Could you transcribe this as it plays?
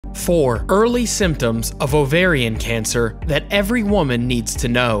4 early symptoms of ovarian cancer that every woman needs to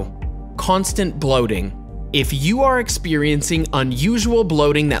know. Constant bloating. If you are experiencing unusual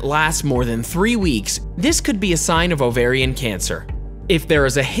bloating that lasts more than 3 weeks, this could be a sign of ovarian cancer. If there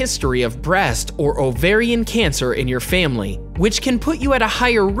is a history of breast or ovarian cancer in your family, which can put you at a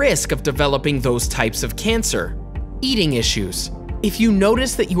higher risk of developing those types of cancer. Eating issues. If you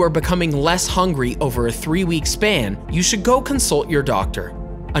notice that you are becoming less hungry over a 3-week span, you should go consult your doctor.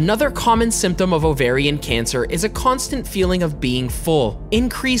 Another common symptom of ovarian cancer is a constant feeling of being full,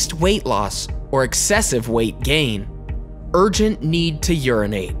 increased weight loss, or excessive weight gain. Urgent need to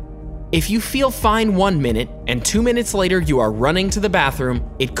urinate. If you feel fine 1 minute and 2 minutes later you are running to the bathroom,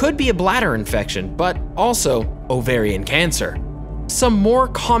 it could be a bladder infection, but also ovarian cancer. Some more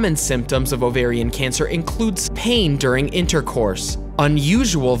common symptoms of ovarian cancer includes pain during intercourse,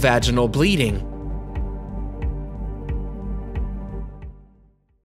 unusual vaginal bleeding,